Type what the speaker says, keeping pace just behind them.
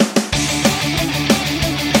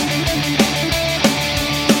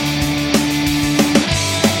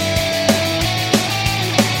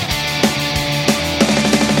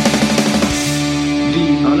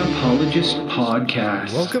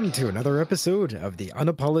Welcome to another episode of the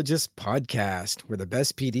Unapologist Podcast, where the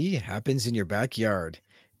best PD happens in your backyard.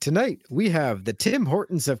 Tonight, we have the Tim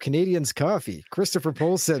Hortons of Canadians Coffee, Christopher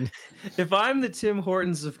Polson. If I'm the Tim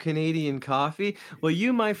Hortons of Canadian coffee, well,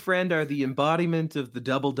 you, my friend, are the embodiment of the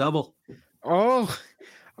double-double. Oh,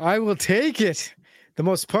 I will take it. The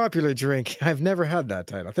most popular drink. I've never had that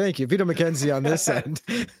title. Thank you. Vito McKenzie on this end.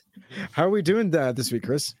 How are we doing this week,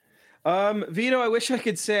 Chris? Vito, I wish I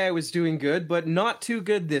could say I was doing good, but not too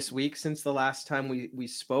good this week since the last time we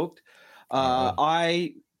spoke.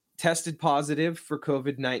 I tested positive for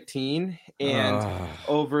COVID-19, and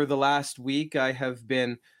over the last week, I have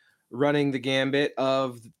been running the gambit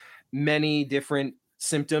of many different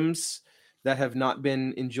symptoms that have not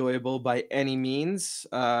been enjoyable by any means.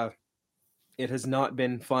 It has not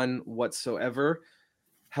been fun whatsoever.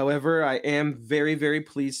 However, I am very, very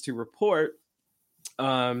pleased to report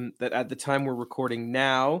that at the time we're recording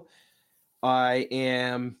now, I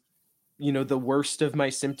am, the worst of my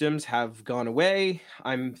symptoms have gone away.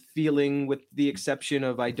 I'm feeling, with the exception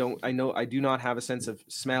of I do not have a sense of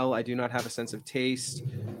smell. I do not have a sense of taste.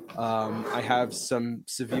 I have some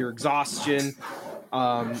severe exhaustion.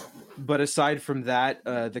 But aside from that,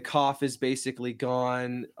 the cough is basically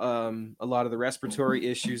gone. A lot of the respiratory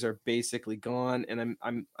issues are basically gone, and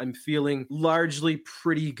I'm feeling largely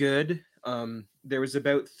pretty good. There was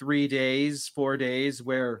about 4 days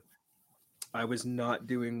where I was not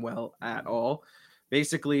doing well at all.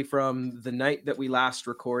 Basically, from the night that we last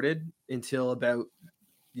recorded until about,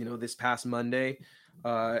 this past Monday,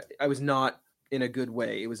 I was not in a good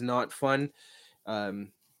way. It was not fun.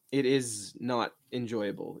 It is not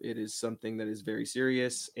enjoyable. It is something that is very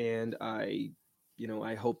serious, and I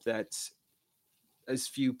hope that as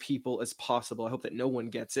few people as possible. I hope that no one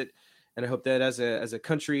gets it. And I hope that as a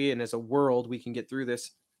country and as a world, we can get through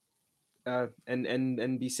this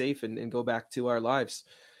and be safe and go back to our lives.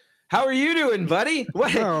 How are you doing, buddy?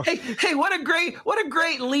 Hey, what a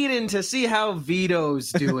great lead in to see how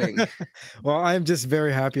Vito's doing. Well, I'm just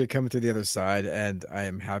very happy to come through the other side, and I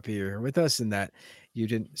am happy you're with us in that you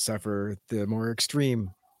didn't suffer the more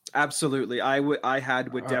extreme. Absolutely. What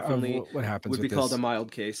definitely what happens would be called a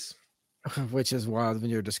mild case. Which is wild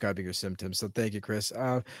when you're describing your symptoms. So thank you, Chris.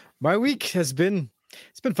 My week it's been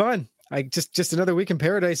fun. I just another week in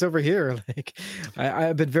paradise over here.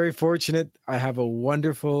 I've been very fortunate. I have a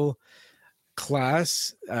wonderful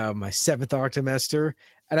class, my 7th octomester,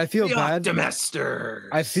 and I feel bad.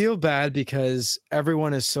 I feel bad because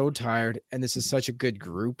everyone is so tired, and this is such a good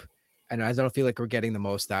group, and I don't feel like we're getting the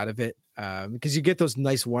most out of it. Because you get those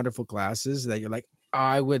nice, wonderful classes that you're like,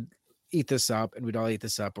 I would eat this up, and we'd all eat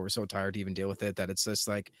this up, but we're so tired to even deal with it that it's just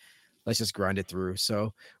like, let's just grind it through.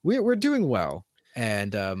 So we're doing well,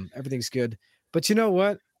 and everything's good. But you know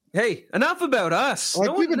what? Hey, enough about us. How long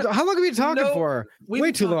have we been talking for?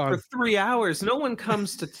 Way too long. For 3 hours. No one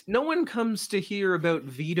comes to hear about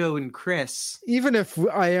Vito and Chris. Even if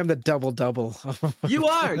I am the double-double. You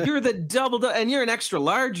are. You're the double-double, and you're an extra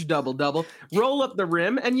large double-double. Roll up the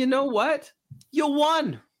rim, and you know what? You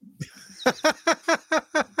won.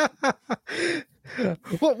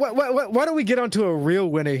 Well, why don't we get onto a real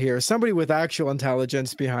winner here? Somebody with actual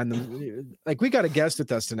intelligence behind them. Like, we got a guest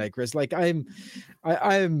with us tonight, Chris. Like, I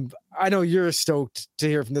know you're stoked to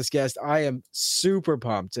hear from this guest. I am super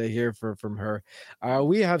pumped to hear from her.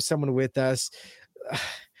 We have someone with us.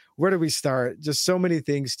 Where do we start? Just so many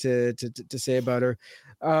things to say about her.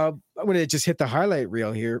 I'm going to just hit the highlight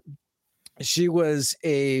reel here. She was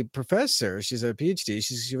a professor. She's a PhD.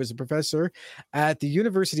 She was a professor at the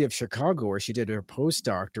University of Chicago, where she did her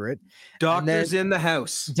postdoctorate. Doctors in the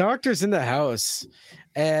house. Doctors in the house.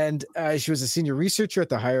 And she was a senior researcher at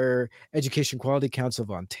the Higher Education Quality Council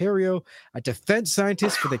of Ontario, a defense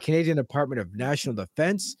scientist for the Canadian Department of National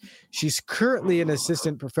Defense. She's currently an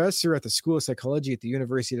assistant professor at the School of Psychology at the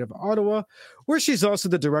University of Ottawa, where she's also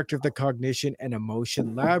the director of the Cognition and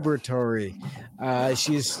Emotion Laboratory.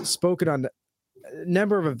 She's spoken on a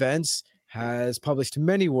number of events, has published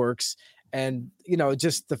many works, and,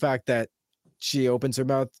 just the fact that she opens her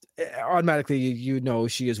mouth, automatically,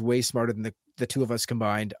 she is way smarter than the two of us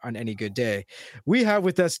combined on any good day. We have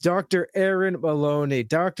with us Dr. Erin Maloney.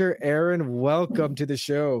 Dr. Erin, welcome to the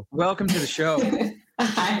show. Welcome to the show.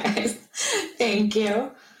 Hi, guys. Thank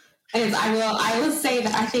you. And I will say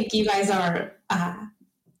that I think you guys are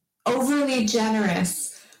overly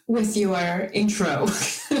generous with your intro,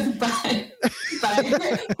 but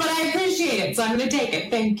I appreciate it, so I'm going to take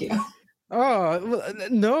it. Thank you. Oh, well,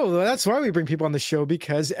 no, that's why we bring people on the show,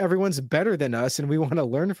 because everyone's better than us and we want to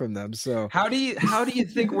learn from them. So How do you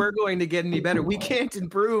think we're going to get any better? We can't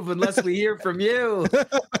improve unless we hear from you.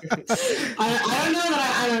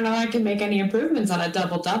 I don't know I can make any improvements on a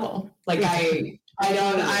double. Like I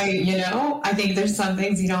think there's some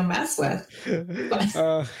things you don't mess with. But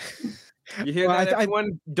You hear that,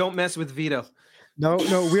 everyone? Don't mess with Vito. No,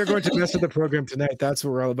 we are going to mess with the program tonight. That's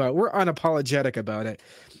what we're all about. We're unapologetic about it.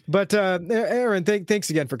 But Erin, thanks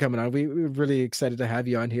again for coming on. We're really excited to have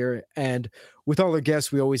you on here. And with all our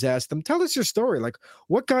guests, we always ask them, tell us your story. Like,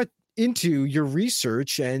 what got into your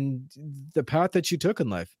research and the path that you took in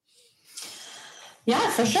life? Yeah,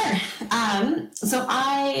 for sure. So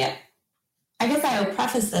I guess I will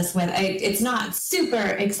preface this with, it's not super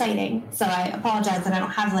exciting. So I apologize that I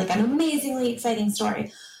don't have like an amazingly exciting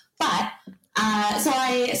story. But so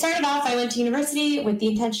I started off, I went to university with the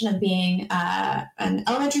intention of being an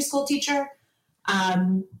elementary school teacher.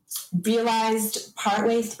 Realized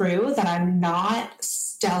partway through that I'm not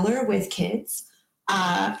stellar with kids.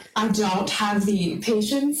 I don't have the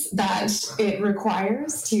patience that it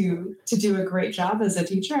requires to do a great job as a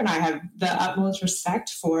teacher. And I have the utmost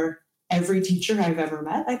respect for every teacher I've ever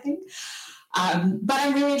met, I think. But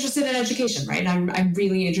I'm really interested in education, right? I'm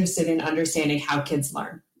really interested in understanding how kids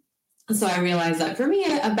learn. So I realized that for me,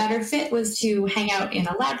 a better fit was to hang out in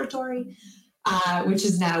a laboratory, which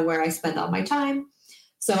is now where I spend all my time.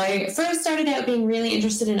 So I first started out being really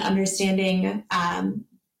interested in understanding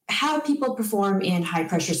how people perform in high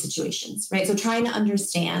pressure situations, right? So trying to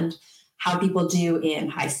understand how people do in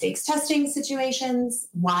high stakes testing situations,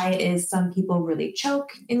 why it is some people really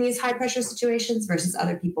choke in these high pressure situations versus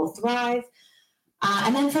other people thrive.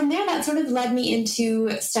 And then from there, that sort of led me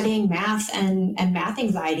into studying math and math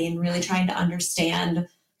anxiety and really trying to understand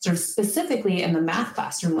sort of specifically in the math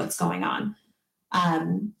classroom what's going on.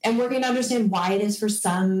 And working to understand why it is for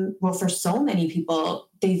so many people,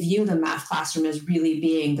 they view the math classroom as really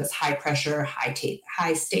being this high pressure,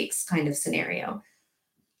 high stakes kind of scenario.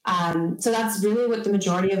 So that's really what the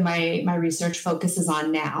majority of my research focuses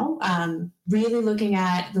on now, really looking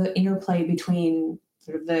at the interplay between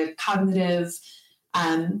sort of the cognitive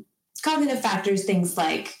factors, things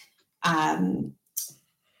like,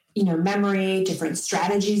 memory, different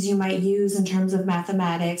strategies you might use in terms of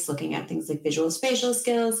mathematics, looking at things like visual spatial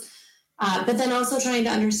skills, but then also trying to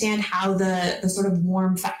understand how the sort of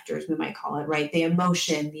warm factors, we might call it, right? The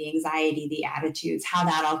emotion, the anxiety, the attitudes, how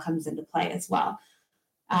that all comes into play as well.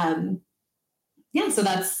 So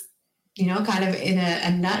that's, kind of in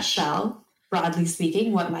a nutshell, broadly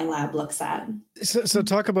speaking, what my lab looks at. So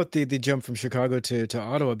talk about the jump from Chicago to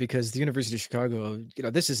Ottawa, because the University of Chicago,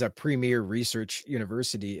 this is a premier research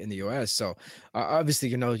university in the US. So obviously,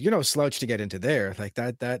 you're no slouch to get into there. Like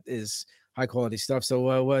that is high quality stuff.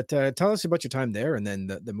 So tell us about your time there and then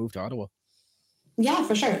the move to Ottawa. Yeah,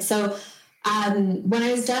 for sure. So when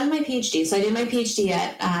I was done my PhD, so I did my PhD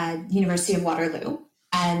at University of Waterloo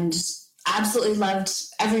and absolutely loved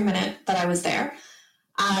every minute that I was there.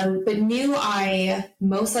 But knew I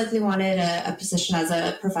most likely wanted a position as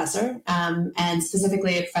a professor, and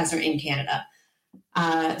specifically a professor in Canada.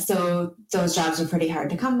 So those jobs are pretty hard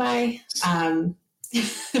to come by.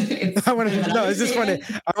 It's just funny.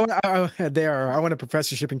 I want a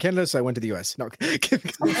professorship in Canada, so I went to the US. No,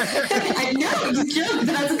 I know you joke, but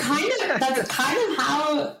that's kind of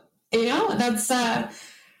how that's.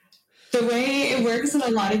 The way it works in a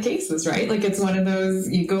lot of cases, right? Like it's one of those,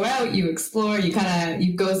 you go out, you explore, you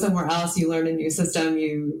go somewhere else, you learn a new system,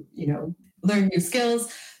 you learn new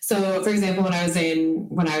skills. So for example, when I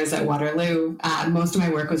was at Waterloo, most of my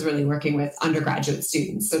work was really working with undergraduate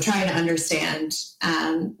students. So trying to understand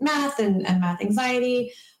math and math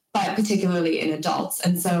anxiety, but particularly in adults.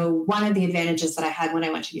 And so one of the advantages that I had when I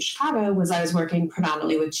went to Chicago was I was working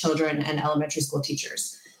predominantly with children and elementary school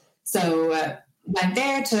teachers. So went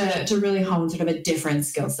there to really hone sort of a different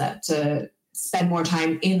skill set, to spend more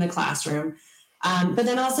time in the classroom, but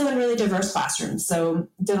then also in really diverse classrooms. So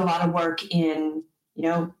did a lot of work in,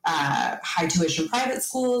 high tuition private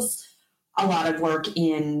schools, a lot of work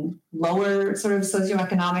in lower sort of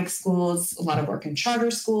socioeconomic schools, a lot of work in charter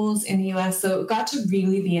schools in the US. So got to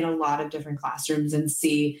really be in a lot of different classrooms and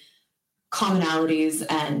see commonalities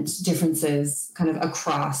and differences kind of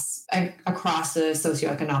across the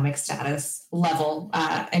socioeconomic status level,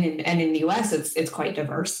 and in the US it's quite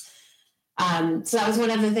diverse. So that was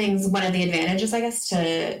one of the advantages, I guess,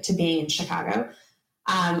 to being in Chicago.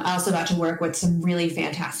 I also got to work with some really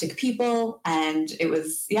fantastic people, and it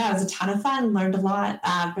was a ton of fun. Learned a lot,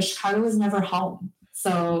 but Chicago was never home,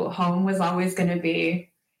 so home was always going to be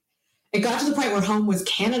it got to the point where home was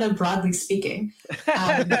Canada, broadly speaking.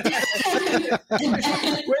 Where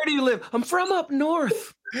do you live? I'm from up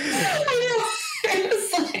north. I know. It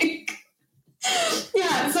was like,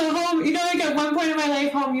 yeah, so home, like at one point in my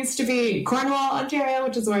life, home used to be Cornwall, Ontario,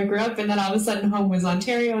 which is where I grew up, and then all of a sudden home was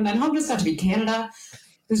Ontario, and then home just got to be Canada.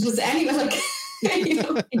 It was just like,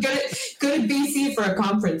 go to BC for a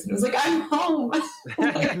conference, and it was like, I'm home.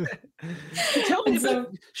 Tell me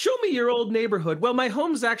show me your old neighborhood. Well, my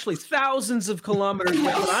home's actually thousands of kilometers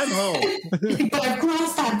away, but I'm home. But I've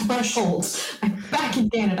crossed that threshold. I'm back in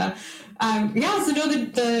Canada. So no,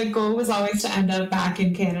 the goal was always to end up back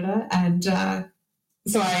in Canada. And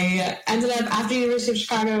so I ended up, after University of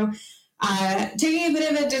Chicago, taking a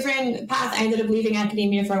bit of a different path. I ended up leaving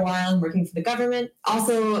academia for a while and working for the government.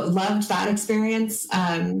 Also loved that experience.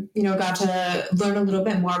 Got to learn a little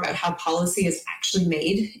bit more about how policy is actually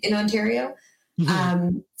made in Ontario.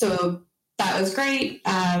 Mm-hmm. So that was great.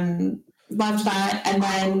 Loved that. And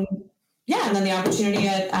then the opportunity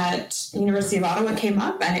at University of Ottawa came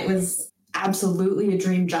up, and it was absolutely a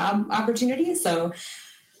dream job opportunity. So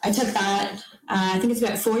I took that, I think it's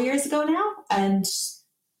about 4 years ago now, and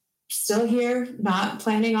still here, not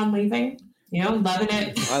planning on leaving, loving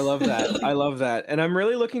it. I love that. I love that. And I'm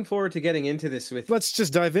really looking forward to getting into this with you. Let's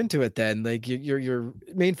just dive into it then. Like your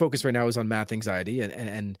main focus right now is on math anxiety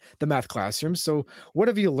and the math classroom. So what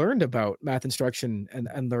have you learned about math instruction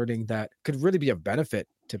and learning that could really be of benefit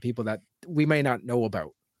to people that we may not know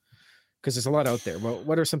about? Because there's a lot out there. Well,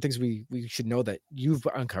 what are some things we should know that you've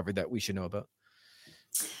uncovered that we should know about?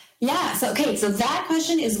 Yeah. So that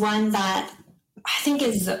question is one that I think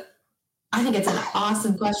it's an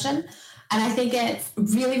awesome question. And I think it's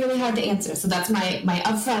really, really hard to answer. So that's my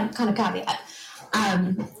upfront kind of caveat.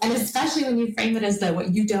 And especially when you frame it as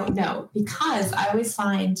what you don't know, because I always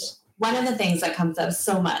find one of the things that comes up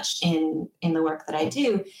so much in the work that I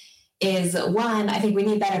do is, one, I think we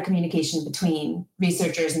need better communication between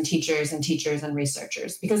researchers and teachers and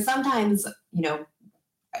researchers, because sometimes,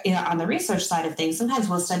 on the research side of things, sometimes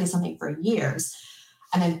we'll study something for years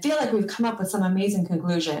and then feel like we've come up with some amazing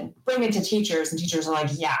conclusion, bring it to teachers, and teachers are like,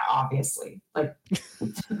 yeah, obviously, like we're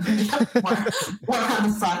on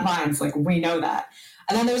the front lines, like we know that.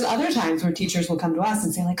 And then there's other times where teachers will come to us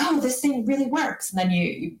and say like, oh, this thing really works. And then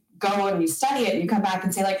you go and you study it and you come back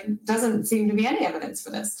and say like, doesn't seem to be any evidence for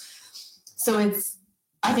this. So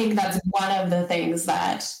I think that's one of the things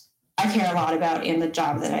that I care a lot about in the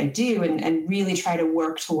job that I do and really try to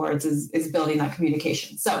work towards is building that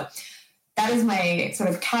communication. So that is my sort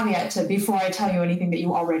of caveat to before I tell you anything that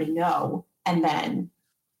you already know. And then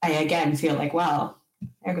I again feel like, well,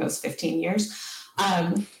 there goes 15 years.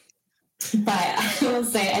 But I will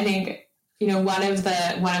say, I think, one of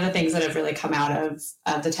the things that have really come out of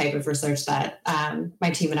the type of research that my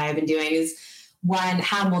team and I have been doing is, one,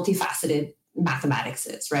 how multifaceted mathematics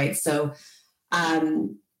is, right? So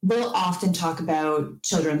we'll often talk about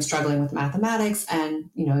children struggling with mathematics, and,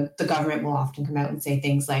 the government will often come out and say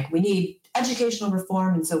things like, we need educational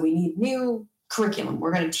reform, and so we need new curriculum.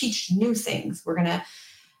 We're going to teach new things. And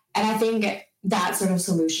I think that sort of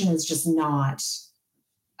solution is just not,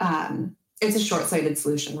 it's a short-sighted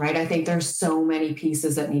solution, right? I think there's so many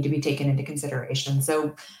pieces that need to be taken into consideration.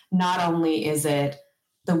 So not only is it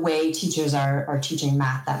the way teachers are teaching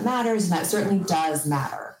math that matters, and that certainly does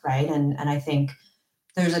matter, right? And I think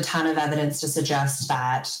there's a ton of evidence to suggest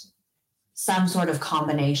that some sort of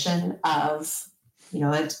combination of,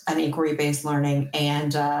 an inquiry-based learning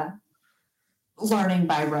and learning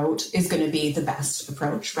by rote is going to be the best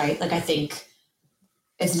approach, right? Like, I think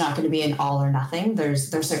it's not going to be an all or nothing. There's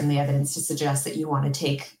certainly evidence to suggest that you want to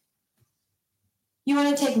take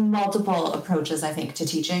multiple approaches, I think, to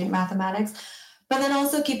teaching mathematics. But then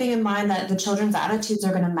also keeping in mind that the children's attitudes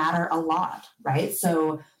are going to matter a lot, right?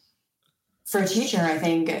 So for a teacher, I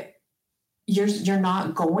think you're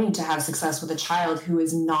not going to have success with a child who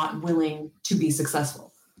is not willing to be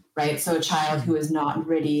successful, right? So a child who is not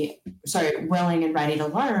willing and ready to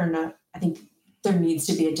learn, I think there needs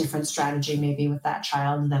to be a different strategy maybe with that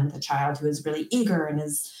child than with a child who is really eager and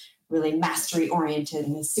is really mastery oriented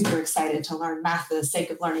and is super excited to learn math for the sake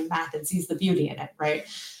of learning math and sees the beauty in it, right?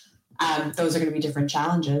 Those are going to be different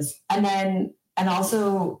challenges. And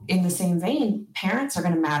also in the same vein, parents are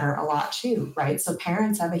going to matter a lot too, right? So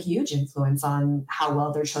parents have a huge influence on how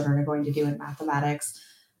well their children are going to do in mathematics,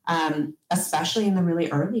 especially in the really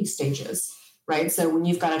early stages, right? So when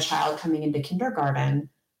you've got a child coming into kindergarten,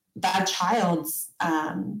 that child's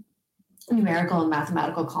numerical and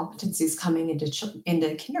mathematical competencies coming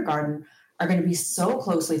into kindergarten are going to be so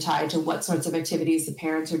closely tied to what sorts of activities the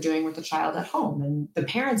parents are doing with the child at home and the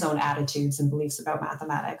parents' own attitudes and beliefs about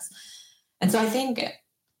mathematics. And so I think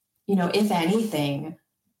if anything,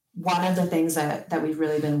 one of the things that we've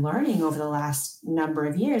really been learning over the last number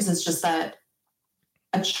of years is just that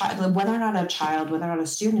a child, whether or not a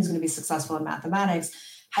student is going to be successful in mathematics,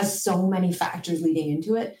 has so many factors leading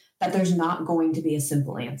into it that there's not going to be a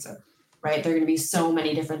simple answer, right? There are going to be so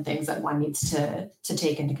many different things that one needs to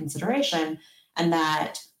take into consideration, and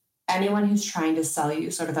that anyone who's trying to sell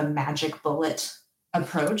you sort of a magic bullet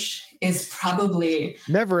approach is probably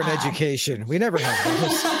never an education. We never have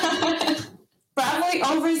those. Probably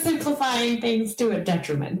oversimplifying things to a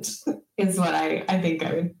detriment is what I think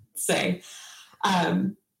I would say.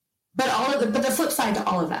 But the flip side to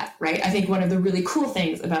all of that, right? I think one of the really cool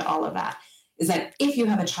things about all of that is that if you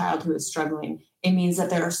have a child who is struggling, it means that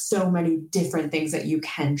there are so many different things that you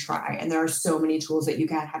can try, and there are so many tools that you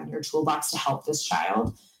can have in your toolbox to help this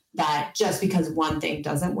child, that just because one thing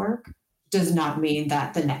doesn't work does not mean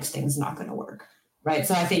that the next thing's not going to work, right?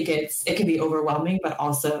 So I think it can be overwhelming, but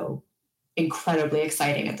also incredibly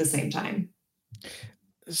exciting at the same time.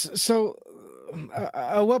 So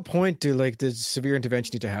at what point does severe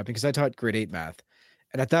intervention need to happen? Because I taught grade 8 math,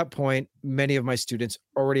 and at that point, many of my students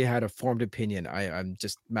already had a formed opinion. I'm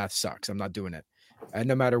just, math sucks. I'm not doing it. And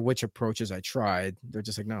no matter which approaches I tried, they're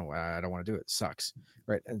just like, no, I don't want to do it. It sucks.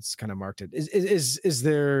 Right. And it's kind of marked it. Is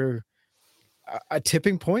there a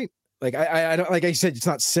tipping point? Like, I don't, like I said, it's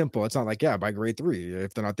not simple. It's not like, yeah, by grade 3,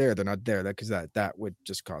 if they're not there, they're not there. Because that would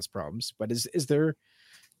just cause problems. But is there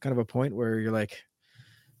kind of a point where you're like,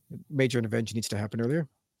 major intervention needs to happen earlier?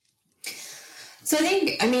 So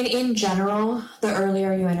in general, the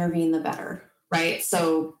earlier you intervene, the better, right?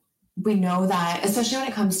 So we know that, especially when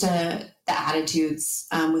it comes to the attitudes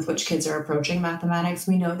with which kids are approaching mathematics,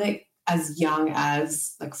 we know that as young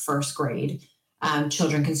as like first grade,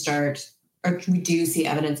 children can start, or we do see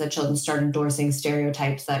evidence that children start endorsing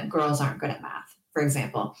stereotypes that girls aren't good at math, for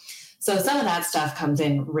example. So some of that stuff comes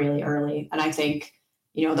in really early. And I think,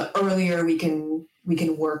 the earlier we can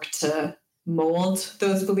work to mold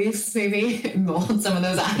those beliefs, maybe mold some of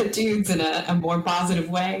those attitudes in a more positive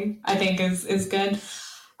way, I think is good.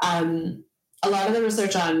 A lot of the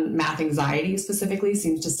research on math anxiety specifically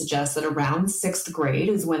seems to suggest that around 6th grade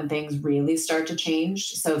is when things really start to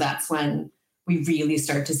change. So that's when we really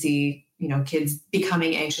start to see, kids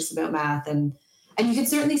becoming anxious about math. And you can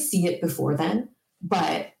certainly see it before then,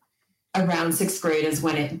 but around 6th grade is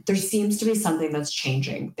when there seems to be something that's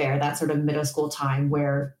changing there, that sort of middle school time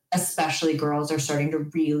where especially girls are starting to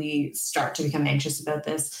really start to become anxious about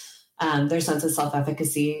this. Their sense of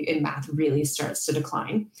self-efficacy in math really starts to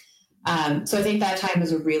decline. So I think that time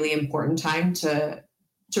is a really important time to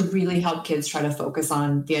really help kids try to focus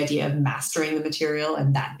on the idea of mastering the material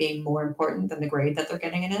and that being more important than the grade that they're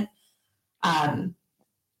getting in it. I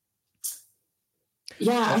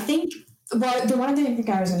think, well, the one thing I think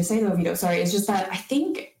I was going to say though, Vito, sorry, is just that I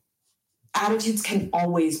think attitudes can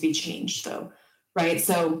always be changed though, right?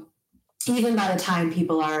 So even by the time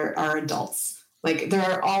people are adults, like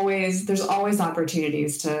there's always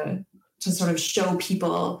opportunities to sort of show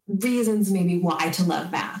people reasons maybe why to love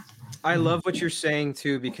math. I love what you're saying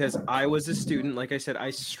too, because I was a student, like I said, I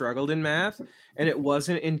struggled in math, and it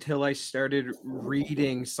wasn't until I started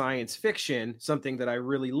reading science fiction, something that I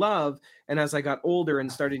really love. And as I got older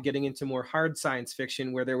and started getting into more hard science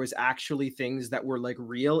fiction, where there was actually things that were like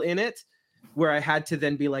real in it, where I had to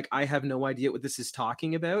then be like, I have no idea what this is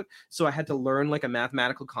talking about. So I had to learn like a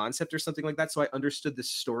mathematical concept or something like that. So I understood the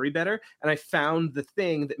story better. And I found the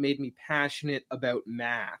thing that made me passionate about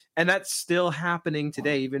math. And that's still happening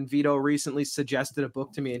today. Even Vito recently suggested a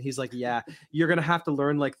book to me, and he's like, yeah, you're going to have to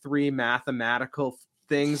learn like 3 mathematical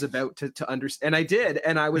things about to understand. And I did.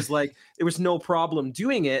 And I was like, there was no problem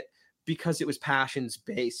doing it, because it was passions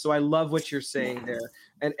based. So I love what you're saying there.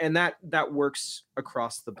 And that works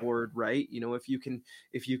across the board, right? If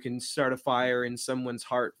you can start a fire in someone's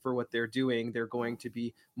heart for what they're doing, they're going to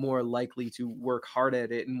be more likely to work hard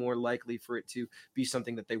at it and more likely for it to be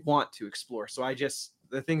something that they want to explore. So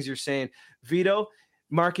the things you're saying, Vito,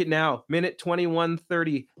 mark it now, minute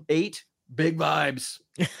 21:38, big vibes.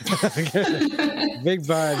 Big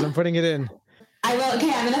vibes. I'm putting it in. I will. Okay,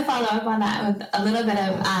 I'm going to follow up on that with a little bit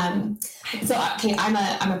of. I'm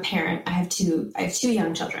a parent. I have two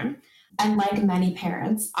young children, and like many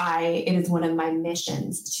parents, it is one of my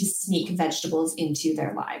missions to sneak vegetables into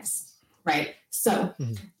their lives. Right. So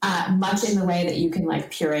much in the way that you can like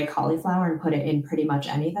puree cauliflower and put it in pretty much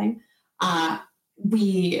anything.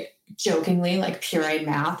 We jokingly like puree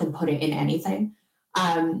math and put it in anything.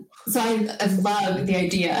 So I love the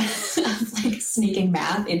idea of like sneaking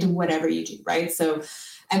math into whatever you do, right? So,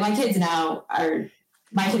 and my kids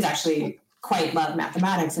actually quite love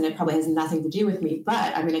mathematics, and it probably has nothing to do with me,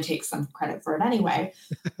 but I'm going to take some credit for it anyway,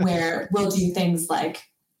 where we'll do things like,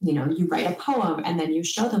 you know, you write a poem and then you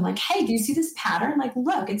show them like, hey, do you see this pattern? Like,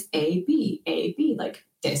 look, it's A, B, A, B. Like,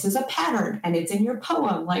 this is a pattern and it's in your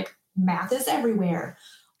poem. Like, math is everywhere.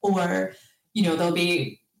 Or, you know, they'll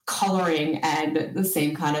be coloring and the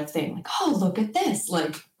same kind of thing. Like, oh, look at this.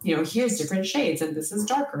 Like, you know, here's different shades and this is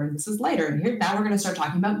darker and this is lighter. And here, now we're going to start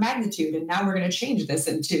talking about magnitude. And now we're going to change this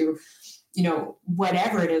into, you know,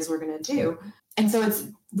 whatever it is we're going to do. And so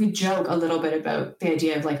we joke a little bit about the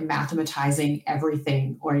idea of like mathematizing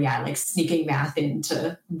everything, or like sneaking math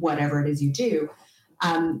into whatever it is you do.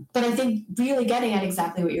 But I think really getting at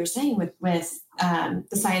exactly what you're saying with the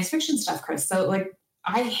science fiction stuff, Chris. So like,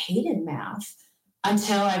 I hated math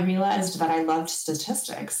until I realized that I loved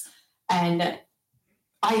statistics. And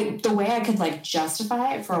the way I could like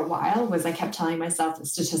justify it for a while was I kept telling myself that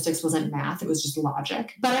statistics wasn't math, it was just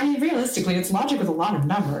logic. But I mean, realistically, it's logic with a lot of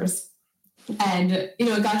numbers. And, you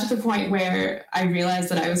know, it got to the point where I realized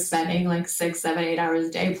that I was spending like 6, 7, 8 hours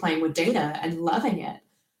a day playing with data and loving it,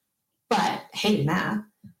 but hated math.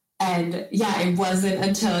 And yeah, it wasn't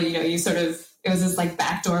until, you know, it was this like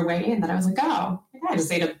backdoor way in that I was like, oh, I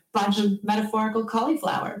just ate a bunch of metaphorical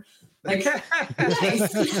cauliflower. Like,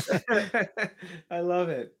 nice. I love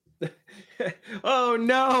it. Oh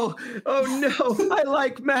no, I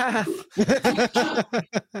like math.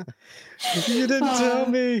 You didn't tell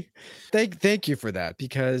me. Thank you for that,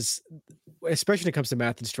 because especially when it comes to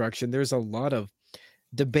math instruction, there's a lot of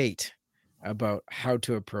debate about how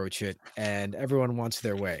to approach it, and everyone wants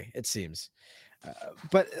their way, it seems.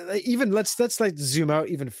 But even let's like zoom out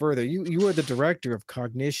even further. You are the director of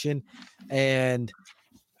cognition and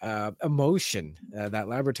emotion, that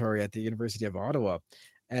laboratory at the University of Ottawa.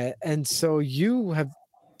 And so you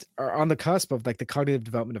are on the cusp of like the cognitive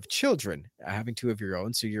development of children, having 2 of your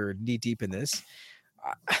own. So you're knee deep in this.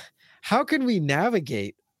 How can we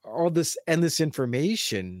navigate all this endless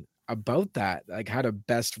information about that? Like how to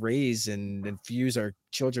best raise and infuse our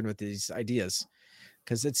children with these ideas?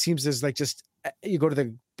 Because it seems there's like just, you go to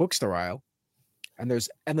the bookstore aisle and there's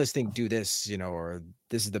endless thing, do this, you know, or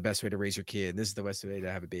this is the best way to raise your kid. This is the best way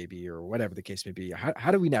to have a baby, or whatever the case may be.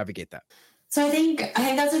 How do we navigate that? So I think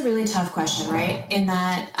that's a really tough question, right? In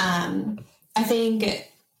that, I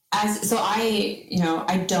think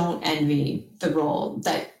I don't envy the role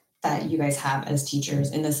that you guys have as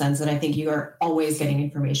teachers, in the sense that I think you are always getting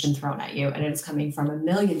information thrown at you, and it's coming from a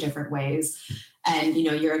million different ways. And, you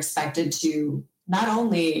know, you're expected to not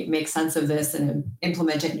only make sense of this and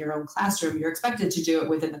implement it in your own classroom, you're expected to do it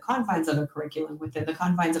within the confines of a curriculum, within the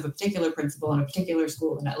confines of a particular principal in a particular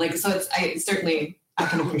school. And like, so I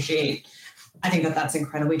can appreciate, I think that's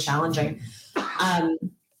incredibly challenging. I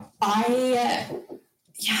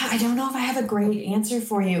don't know if I have a great answer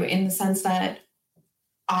for you, in the sense that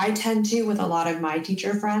I tend to, with a lot of my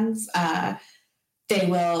teacher friends, they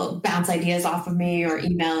will bounce ideas off of me or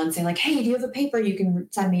email and say like, hey, do you have a paper you can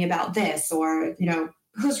send me about this? Or, you know,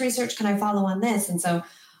 whose research can I follow on this? And so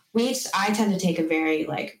I tend to take a very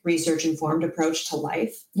like research informed approach to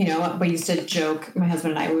life. You know, we used to joke, my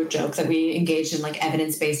husband and I would joke that we engaged in like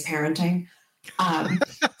evidence-based parenting.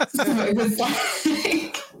 So it was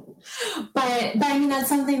like, but I mean, that's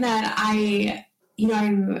something that I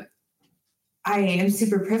am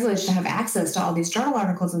super privileged to have access to all these journal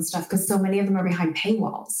articles and stuff, because so many of them are behind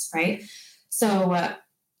paywalls, right? So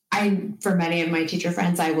for many of my teacher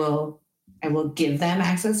friends, I will give them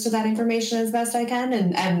access to that information as best I can.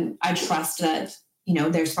 And I trust that, you know,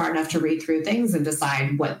 they're smart enough to read through things and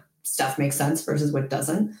decide what stuff makes sense versus what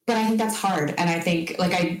doesn't. But I think that's hard. And I think,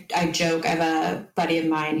 like, I joke, I have a buddy of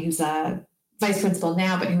mine who's a vice principal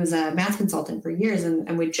now, but he was a math consultant for years.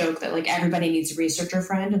 And we joke that like everybody needs a researcher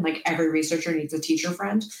friend, and like every researcher needs a teacher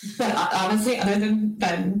friend. But honestly, other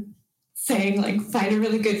than saying like, find a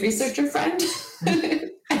really good researcher friend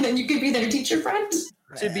and then you could be their teacher friend.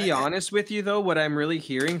 To be honest with you, though, what I'm really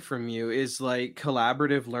hearing from you is like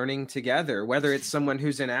collaborative learning together, whether it's someone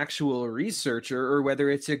who's an actual researcher or whether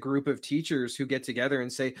it's a group of teachers who get together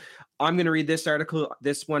and say, I'm going to read this article,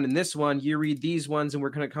 this one, and this one. You read these ones, and we're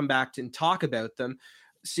going to come back and talk about them.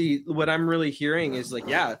 See, what I'm really hearing is like,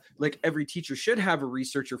 yeah, like every teacher should have a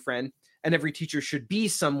researcher friend, and every teacher should be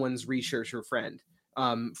someone's researcher friend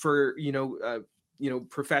for,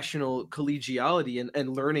 professional collegiality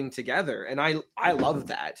and learning together. And I love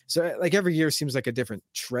that. So like every year seems like a different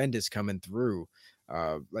trend is coming through.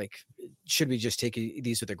 Like, should we just take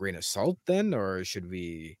these with a grain of salt then? Or should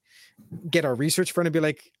we get our research friend and be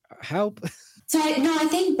like, help? So I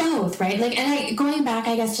think both, right? Like, and going back,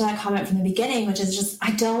 I guess, to that comment from the beginning, which is just,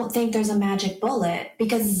 I don't think there's a magic bullet,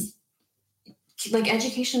 because like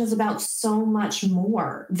education is about so much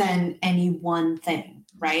more than any one thing,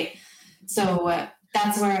 right? So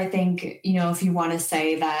that's where I think, you know, if you want to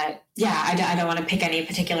say that, yeah, I don't want to pick any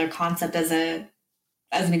particular concept as an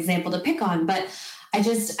example to pick on, but I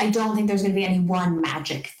don't think there's going to be any one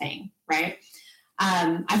magic thing, right?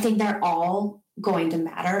 I think they're all going to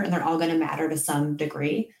matter, and they're all going to matter to some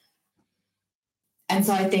degree. And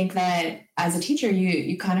so I think that as a teacher,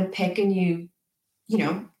 you kind of pick and you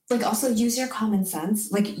know, like also use your common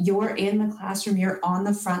sense. Like you're in the classroom, you're on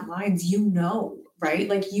the front lines, you know, right?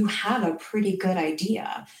 Like you have a pretty good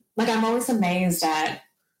idea. Like I'm always amazed at,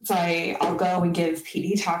 so I'll go and give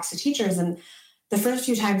PD talks to teachers. And the first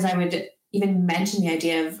few times I would even mention the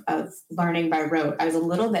idea of learning by rote, I was a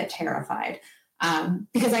little bit terrified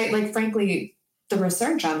because I like, frankly, the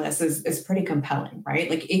research on this is pretty compelling, right?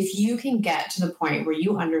 Like if you can get to the point where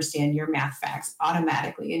you understand your math facts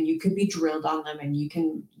automatically and you could be drilled on them and you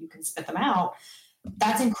can spit them out,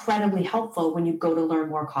 that's incredibly helpful when you go to learn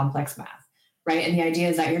more complex math, right? And the idea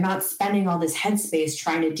is that you're not spending all this headspace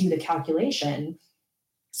trying to do the calculation,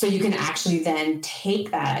 so you can actually then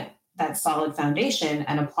take that solid foundation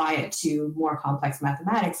and apply it to more complex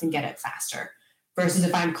mathematics and get it faster. Versus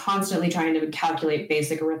if I'm constantly trying to calculate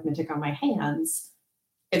basic arithmetic on my hands,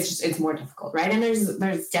 it's more difficult, right? And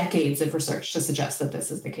there's decades of research to suggest that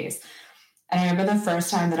this is the case. And I remember the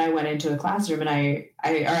first time that I went into a classroom and or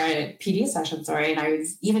a PD session, and I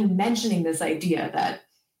was even mentioning this idea that,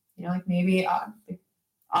 you know, like maybe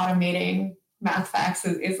automating math facts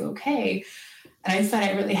is okay. And I said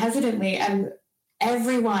it really hesitantly, and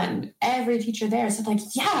every teacher there said like,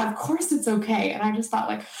 yeah, of course it's okay. And I just thought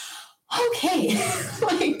like, okay,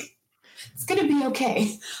 like it's going to be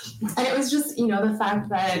okay. And it was just, you know, the fact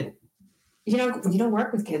that, you know, you don't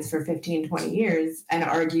work with kids for 15, 20 years and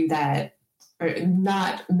argue that, or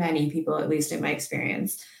not many people, at least in my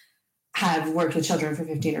experience, have worked with children for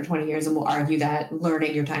 15 or 20 years and will argue that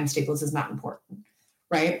learning your times tables is not important,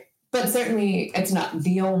 right? But certainly it's not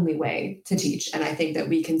the only way to teach. And I think that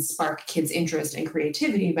we can spark kids' interest and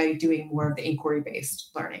creativity by doing more of the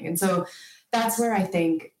inquiry-based learning. And so that's where I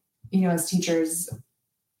think, you know, as teachers,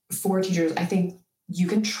 for teachers, I think you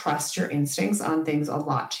can trust your instincts on things a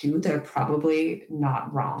lot too. They're probably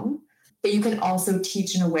not wrong, but you can also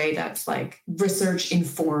teach in a way that's like research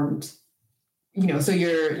informed, you know, so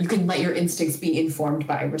you can let your instincts be informed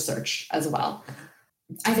by research as well.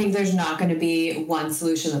 I think there's not going to be one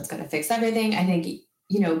solution that's going to fix everything. I think,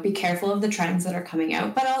 you know, be careful of the trends that are coming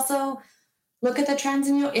out, but also look at the trends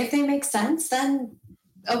and, you know, if they make sense, then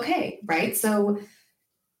okay, right? So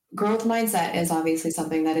growth mindset is obviously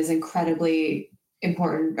something that is incredibly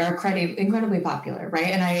important or incredibly popular, right?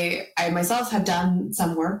 And I myself have done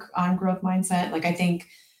some work on growth mindset. Like I think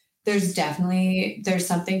there's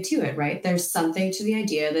something to it, right? There's something to the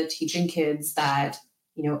idea that teaching kids that,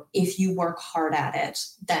 you know, if you work hard at it,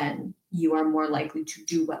 then you are more likely to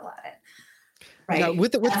do well at it, right? Now,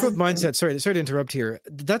 with growth mindset, sorry to interrupt here.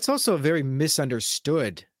 That's also a very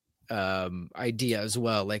misunderstood idea as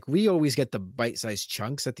well. Like we always get the bite-sized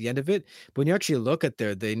chunks at the end of it, but when you actually look at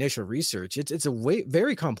the initial research, it's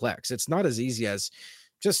very complex. It's not as easy as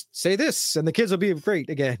just say this and the kids will be great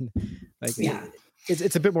again. Like yeah,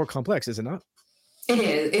 it's a bit more complex, is it not?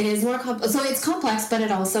 It is more complex. So it's complex, but it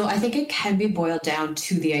also, I think it can be boiled down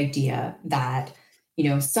to the idea that, you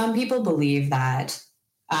know, some people believe that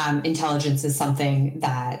intelligence is something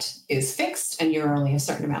that is fixed and you're only a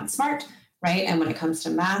certain amount smart, right? And when it comes to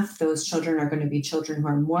math, those children are going to be children who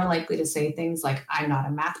are more likely to say things like, I'm not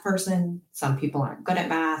a math person. Some people aren't good at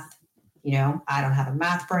math. You know, I don't have a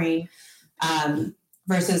math brain.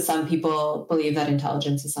 Versus some people believe that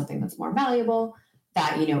intelligence is something that's more malleable,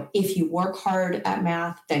 that, you know, if you work hard at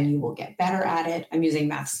math, then you will get better at it. I'm using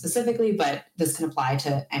math specifically, but this can apply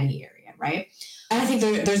to any area, right? And I think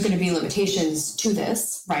there's going to be limitations to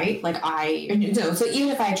this, right? Like so even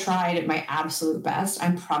if I tried my absolute best,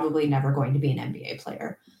 I'm probably never going to be an NBA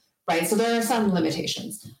player, right? So there are some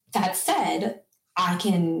limitations. That said, I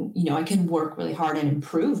can work really hard and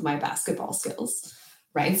improve my basketball skills,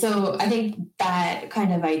 right? So I think that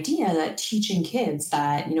kind of idea that teaching kids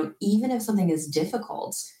that, you know, even if something is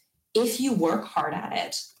difficult, if you work hard at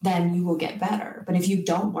it, then you will get better. But if you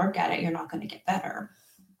don't work at it, you're not going to get better.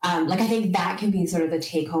 Like I think that can be sort of the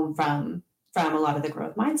take home from a lot of the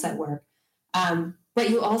growth mindset work. But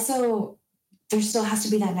you also, there still has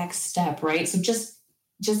to be that next step, right? So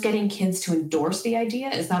just getting kids to endorse the idea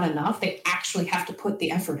is not enough. They actually have to put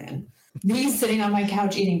the effort in. Me sitting on my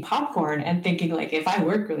couch eating popcorn and thinking like, if I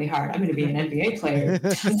work really hard, I'm going to be an NBA player.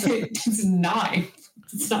 It's not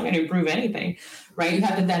going to improve anything, right? You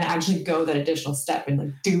have to then actually go that additional step and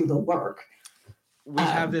like do the work. we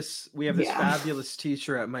have this yeah. fabulous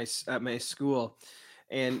teacher at my school,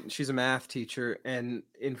 and she's a math teacher, and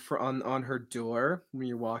on her door when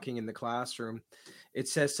you're walking in the classroom, it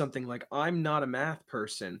says something like, "I'm not a math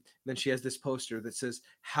person." And then she has this poster that says,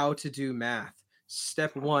 "How to do math.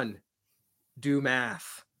 Step 1, do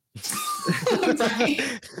math."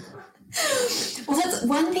 Right. Well, that's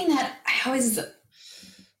one thing that I always,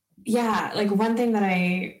 one thing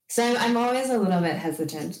that so I'm always a little bit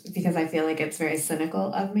hesitant because I feel like it's very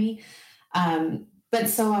cynical of me. But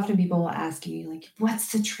so often people will ask you, like,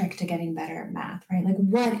 what's the trick to getting better at math, right? Like,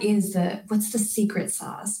 what's the secret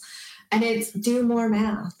sauce? And it's do more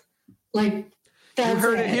math. Like, you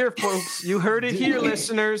heard it here, folks. You heard it here,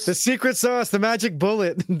 listeners. The secret sauce, the magic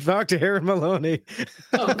bullet. Dr. Erin Maloney.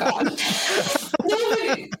 Oh, God.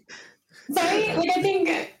 Right? Like, I think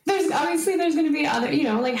there's going to be other,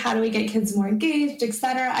 like, how do we get kids more engaged, et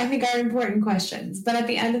cetera, I think are important questions. But at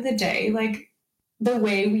the end of the day, like, the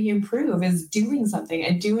way we improve is doing something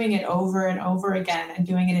and doing it over and over again and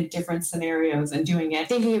doing it in different scenarios and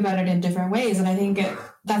thinking about it in different ways. And I think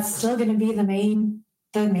that's still going to be the main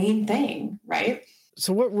thing, right?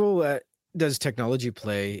 So what role does technology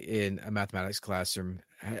play in a mathematics classroom?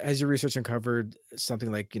 Has your research uncovered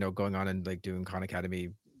something like, going on and like doing Khan Academy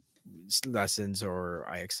lessons or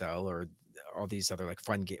IXL or all these other like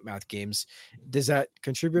fun math games? Does that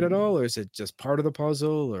contribute at all, or is it just part of the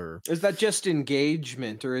puzzle, or is that just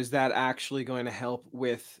engagement, or is that actually going to help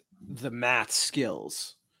with the math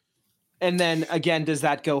skills? And then again, does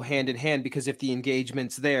that go hand in hand? Because if the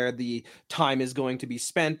engagement's there, the time is going to be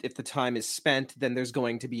spent. If the time is spent, then there's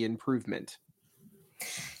going to be improvement.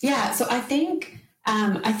 Yeah. So I think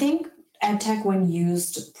EdTech, when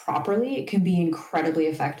used properly, it can be incredibly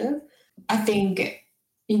effective. I think,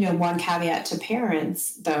 one caveat to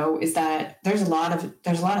parents, though, is that there's a lot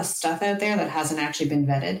of stuff out there that hasn't actually been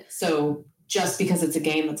vetted. So just because it's a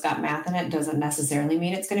game that's got math in it doesn't necessarily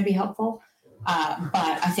mean it's going to be helpful. But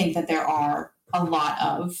I think that there are a lot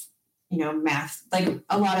of, math, like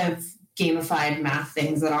a lot of gamified math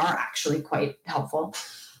things that are actually quite helpful.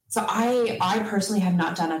 So I personally have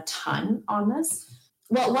not done a ton on this.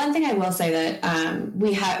 Well, one thing I will say that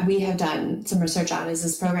we have done some research on is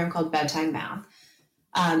this program called Bedtime Math.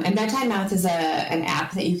 And Bedtime Math is an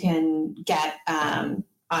app that you can get on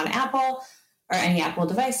Apple or any Apple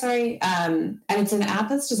device, and it's an app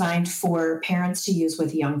that's designed for parents to use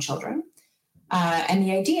with young children. And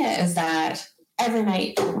the idea is that every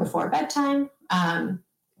night before bedtime,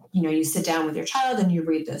 you sit down with your child and you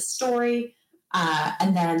read this story,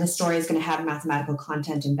 and then the story is going to have mathematical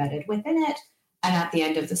content embedded within it. And at the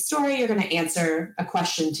end of the story, you're going to answer a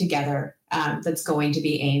question together that's going to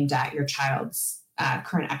be aimed at your child's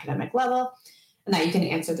current academic level, and that you can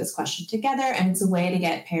answer this question together. And it's a way to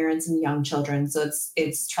get parents and young children. So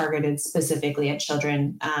it's targeted specifically at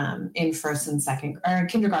children in first and second or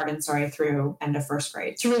kindergarten, through end of first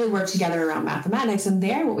grade, to really work together around mathematics. And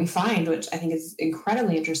there, what we find, which I think is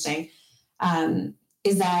incredibly interesting,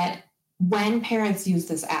 is that when parents use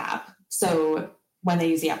this app, so when they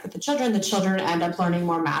use the app with the children end up learning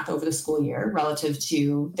more math over the school year relative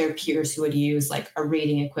to their peers who would use like a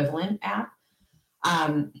reading equivalent app.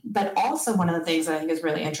 But also one of the things that I think is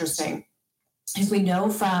really interesting is we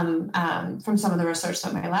know from some of the research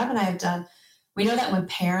that my lab and I have done, we know that when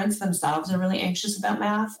parents themselves are really anxious about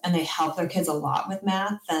math and they help their kids a lot with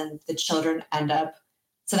math, then the children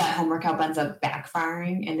so that homework help ends up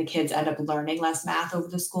backfiring and the kids end up learning less math over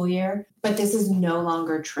the school year. But this is no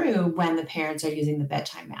longer true when the parents are using the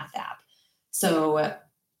Bedtime Math app. So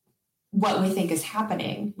what we think is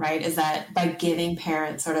happening, right, is that by giving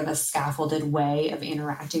parents sort of a scaffolded way of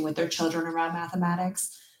interacting with their children around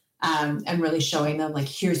mathematics, and really showing them, like,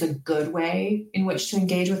 here's a good way in which to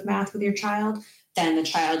engage with math with your child, then the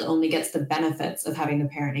child only gets the benefits of having the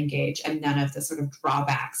parent engage and none of the sort of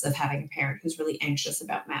drawbacks of having a parent who's really anxious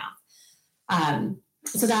about math.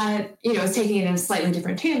 So that, is taking it in a slightly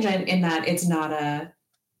different tangent in that it's not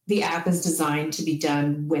the app is designed to be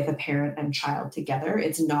done with a parent and child together.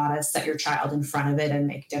 It's not a set your child in front of it and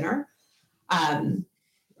make dinner.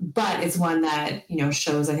 But it's one that,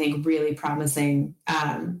 shows, I think, really promising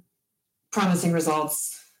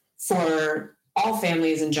results for all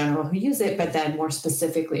families in general who use it, but then more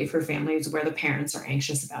specifically for families where the parents are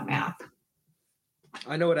anxious about math.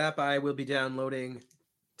 I know what app I will be downloading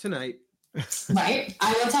tonight. Right.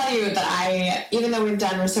 I will tell you that even though we've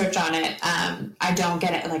done research on it, I don't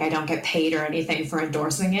get it. Like, I don't get paid or anything for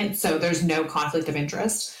endorsing it. So there's no conflict of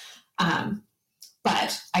interest.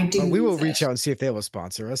 But I do. We will reach out and see if they will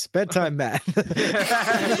sponsor us. Bedtime Math.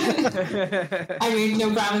 I mean,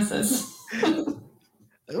 no promises.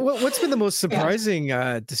 What's been the most Yeah. surprising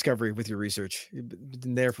discovery with your research? You've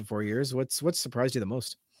been there for 4 years. What's surprised you the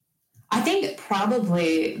most? I think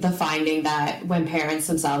probably the finding that when parents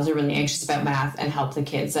themselves are really anxious about math and help the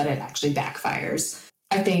kids, that it actually backfires.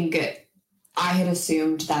 I think I had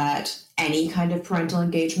assumed that any kind of parental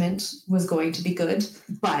engagement was going to be good,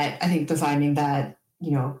 but I think the finding that,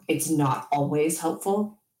 it's not always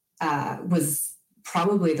helpful was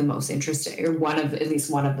probably the most interesting, or at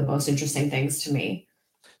least one of the most interesting things to me.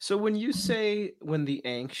 So when you say when the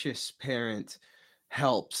anxious parent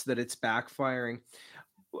helps that it's backfiring,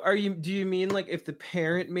 do you mean like if the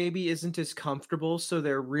parent maybe isn't as comfortable, so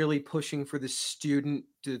they're really pushing for the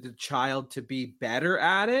the child to be better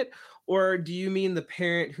at it? Or do you mean the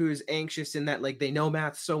parent who is anxious in that like they know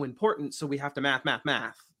math's so important, so we have to math?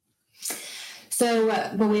 So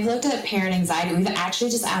when we've looked at parent anxiety, we've actually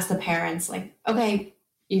just asked the parents, like, okay,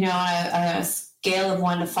 on a scale of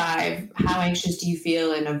 1 to 5, how anxious do you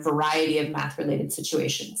feel in a variety of math related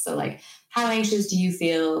situations? So like, how anxious do you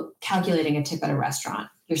feel calculating a tip at a restaurant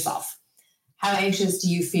yourself? How anxious do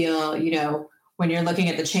you feel, when you're looking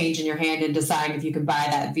at the change in your hand and deciding if you can buy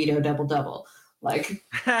that Vito double? Like,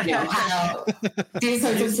 how these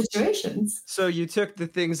sorts of situations. So you took the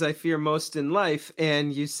things I fear most in life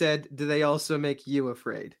and you said, do they also make you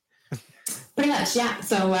afraid? Pretty much, yeah.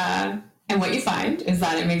 So, and what you find is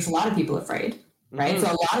that it makes a lot of people afraid, right? Mm-hmm.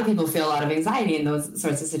 So a lot of people feel a lot of anxiety in those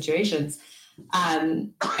sorts of situations.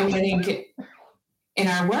 And I think in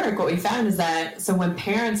our work, what we found is that, so when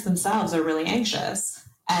parents themselves are really anxious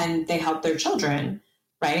and they help their children,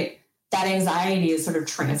 right, that anxiety is sort of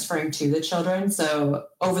transferring to the children. So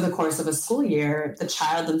over the course of a school year, the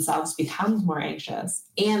child themselves becomes more anxious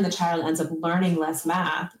and the child ends up learning less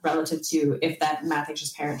math relative to if that math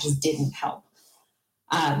anxious parent just didn't help.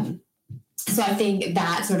 So I think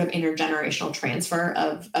that sort of intergenerational transfer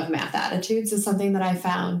of math attitudes is something that I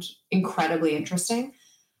found incredibly interesting.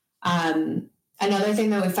 Another thing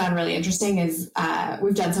that we found really interesting is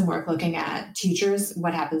we've done some work looking at teachers,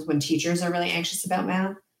 what happens when teachers are really anxious about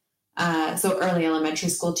math. So early elementary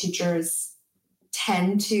school teachers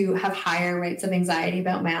tend to have higher rates of anxiety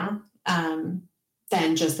about math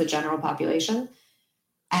than just the general population.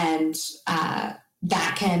 And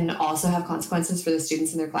that can also have consequences for the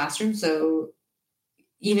students in their classroom. So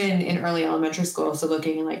even in early elementary school, so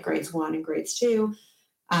looking in like grades 1 and grades 2,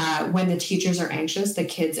 when the teachers are anxious, the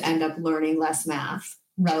kids end up learning less math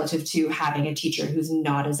relative to having a teacher who's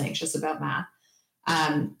not as anxious about math.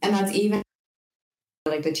 And that's even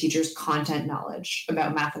like the teacher's content knowledge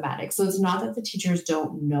about mathematics. So it's not that the teachers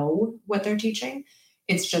don't know what they're teaching.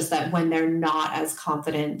 It's just that when they're not as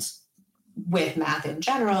confident with math in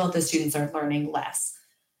general, the students are learning less.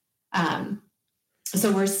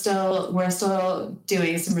 So we're still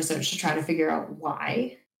doing some research to try to figure out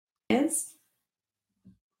why it is.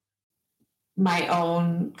 My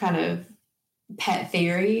own kind of pet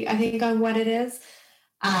theory, I think, on what it is.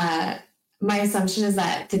 My assumption is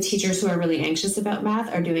that the teachers who are really anxious about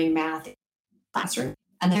math are doing math in the classroom,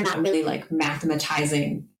 and they're not really like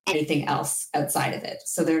mathematizing anything else outside of it.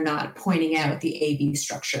 So they're not pointing out the A-B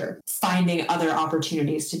structure, finding other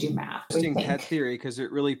opportunities to do math. Interesting pet theory, because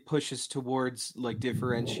it really pushes towards like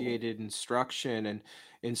differentiated instruction and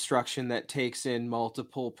instruction that takes in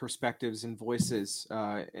multiple perspectives and voices,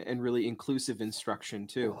 and really inclusive instruction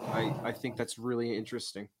too. I think that's really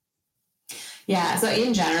interesting. Yeah, so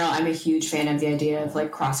in general, I'm a huge fan of the idea of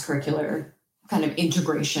like cross-curricular kind of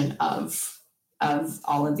integration of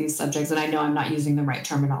all of these subjects. And I know I'm not using the right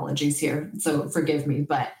terminologies here, so forgive me,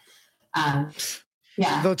 but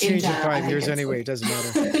yeah. They'll change in 5 years anyway, it doesn't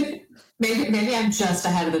matter. maybe I'm just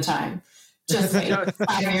ahead of the time. Just like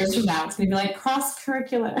 5 years from now, it's going to be like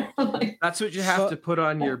cross-curricular. That's what you have to put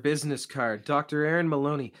on your business card. Dr. Erin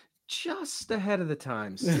Maloney, just ahead of the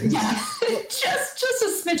times. Yeah, just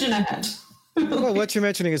a smidgen ahead. Well, what you're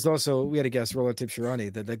mentioning is also, we had a guest, Rola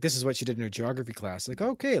Tipshirani, that like this is what she did in her geography class. Like,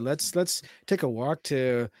 okay, let's take a walk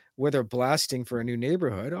to where they're blasting for a new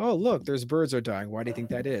neighborhood. Oh, look, there's birds are dying. Why do you think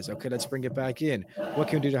that is? Okay, let's bring it back in. What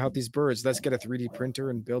can we do to help these birds? Let's get a 3D printer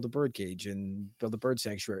and build a bird cage and build a bird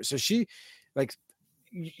sanctuary. So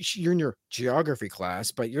you're in your geography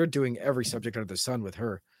class, but you're doing every subject under the sun with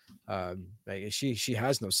her. Like she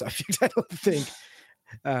has no subject, I don't think.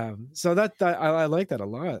 So that I like that a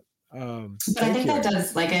lot. But I think that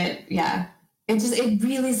does like it. Yeah. It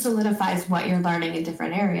really solidifies what you're learning in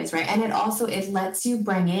different areas. Right. And it lets you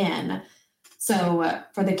bring in. So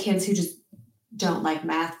for the kids who just don't like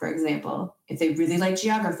math, for example, if they really like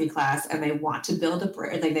geography class and they want to build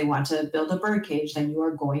they want to build a bird cage, then you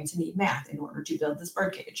are going to need math in order to build this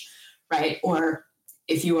bird cage. Right. Or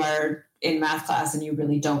if you are in math class and you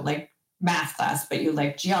really don't like math class, but you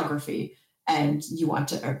like geography and you want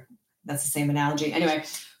to, or that's the same analogy. Anyway,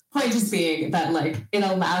 point just being that like it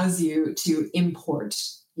allows you to import,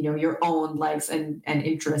 your own likes and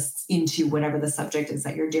interests into whatever the subject is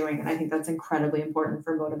that you're doing. And I think that's incredibly important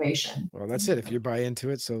for motivation. Well, that's it. If you buy into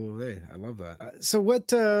it. So hey, I love that. So what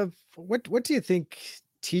do you think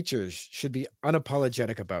teachers should be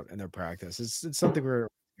unapologetic about in their practice? It's something we're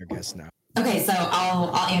your guests now. Okay, so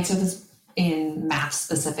I'll answer this in math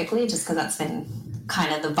specifically, just because that's been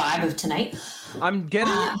kind of the vibe of tonight. I'm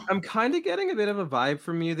kind of getting a bit of a vibe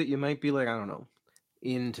from you that you might be like, I don't know,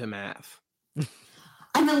 into math.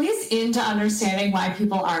 I'm at least into understanding why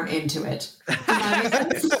people aren't into it. I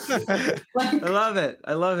love it.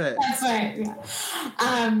 That's right. Yeah.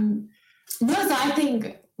 So I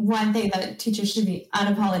think one thing that teachers should be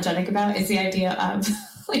unapologetic about is the idea of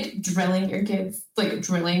like drilling your kids, like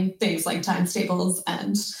drilling things like times tables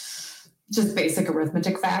and just basic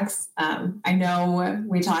arithmetic facts. I know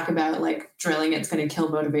we talk about like drilling, it's going to kill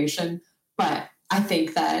motivation, but I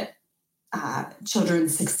think that children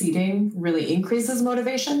succeeding really increases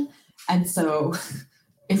motivation. And so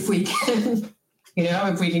if we can,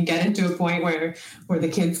 if we can get it to a point where the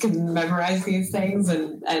kids can memorize these things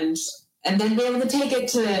and then be able to take it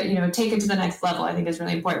to the next level, I think is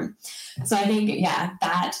really important. So I think,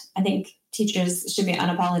 I think teachers should be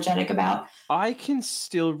unapologetic about. I can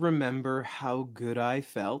still remember how good I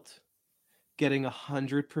felt getting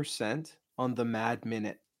 100% on the Mad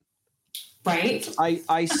Minute. Right.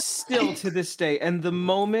 I still to this day, and the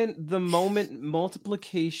moment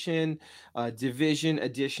multiplication, division,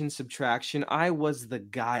 addition, subtraction, I was the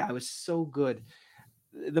guy. I was so good.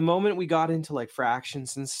 The moment we got into like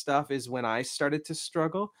fractions and stuff is when I started to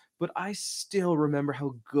struggle, but I still remember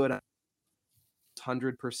how good I was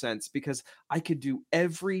 100% because I could do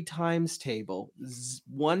every times table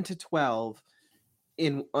 1 to 12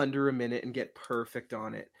 in under a minute and get perfect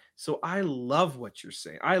on it. So I love what you're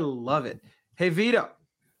saying. I love it. Hey, Vito.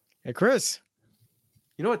 Hey, Chris.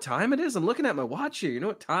 You know what time it is? I'm looking at my watch here. You know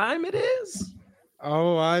what time it is?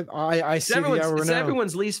 Oh, I see the hour now. It's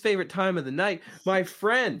everyone's least favorite time of the night. My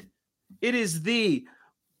friend, it is the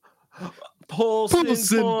Polson points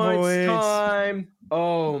time.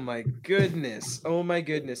 Oh my goodness.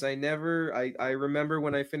 I remember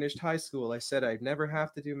when I finished high school, I said I'd never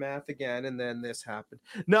have to do math again. And then this happened.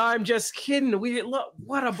 No, I'm just kidding.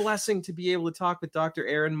 What a blessing to be able to talk with Dr.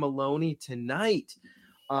 Erin Maloney tonight.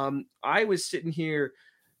 I was sitting here,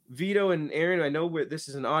 Vito and Erin, I know this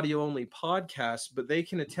is an audio only podcast, but they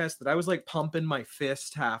can attest that I was like pumping my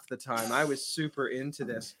fist half the time. I was super into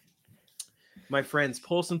this. My friends,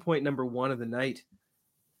 Polson point number 1 of the night.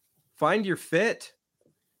 Find your fit.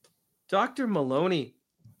 Dr. Maloney,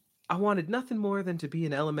 I wanted nothing more than to be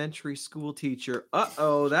an elementary school teacher.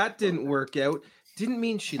 Uh-oh, that didn't work out. Didn't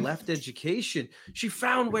mean she left education. She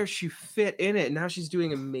found where she fit in it, and now she's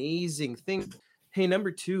doing amazing things. Hey,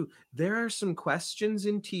 number 2, there are some questions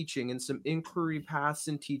in teaching and some inquiry paths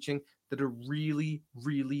in teaching that are really,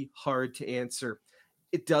 really hard to answer.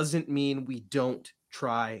 It doesn't mean we don't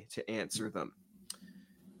try to answer them.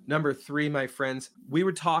 Number 3, my friends, we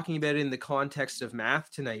were talking about it in the context of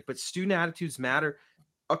math tonight, but student attitudes matter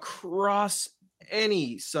across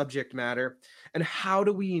any subject matter. And how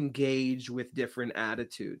do we engage with different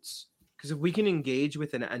attitudes? Because if we can engage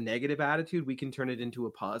with a negative attitude, we can turn it into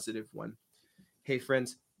a positive one. Hey,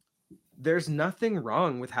 friends, there's nothing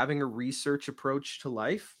wrong with having a research approach to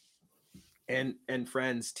life. And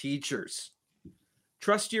friends, teachers,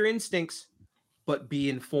 trust your instincts, but be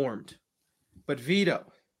informed. But Vito,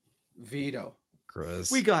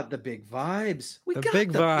 Chris, we got the big vibes. Big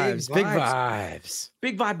vibes.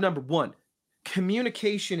 Big vibe number 1,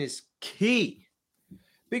 communication is key.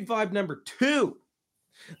 Big vibe number 2,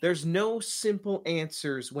 there's no simple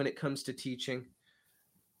answers when it comes to teaching.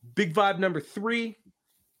 Big vibe number 3,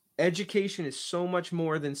 education is so much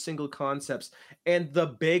more than single concepts. And the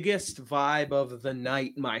biggest vibe of the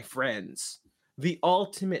night, my friends, the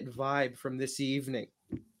ultimate vibe from this evening.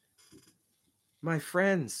 My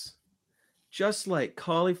friends, just like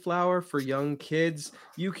cauliflower for young kids,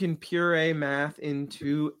 you can puree math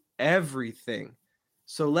into everything.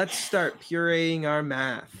 So let's start pureeing our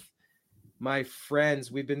math. My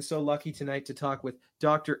friends, we've been so lucky tonight to talk with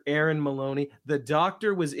Dr. Erin Maloney. The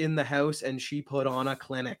doctor was in the house and she put on a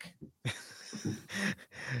clinic.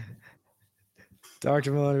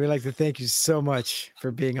 Dr. Maloney, we'd like to thank you so much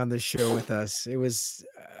for being on the show with us. It was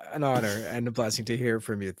an honor and a blessing to hear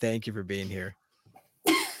from you. Thank you for being here.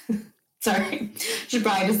 Sorry. Should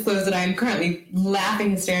probably disclose that I'm currently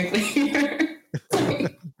laughing hysterically here. Sorry.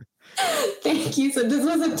 Thank Thank you. So this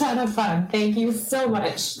was a ton of fun. Thank you so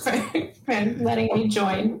much for letting me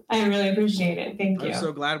join. I really appreciate it. Thank you. I'm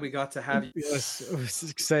so glad we got to have you. Yes, I was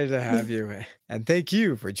excited to have you. And thank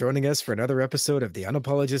you for joining us for another episode of the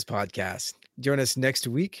Unapologist Podcast. Join us next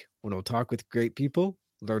week when we'll talk with great people,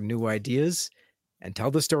 learn new ideas, and tell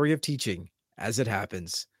the story of teaching as it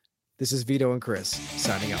happens. This is Vito and Chris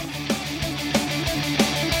signing off.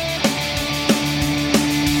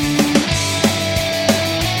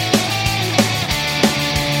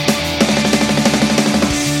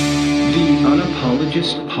 The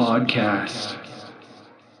Unapologist Podcast.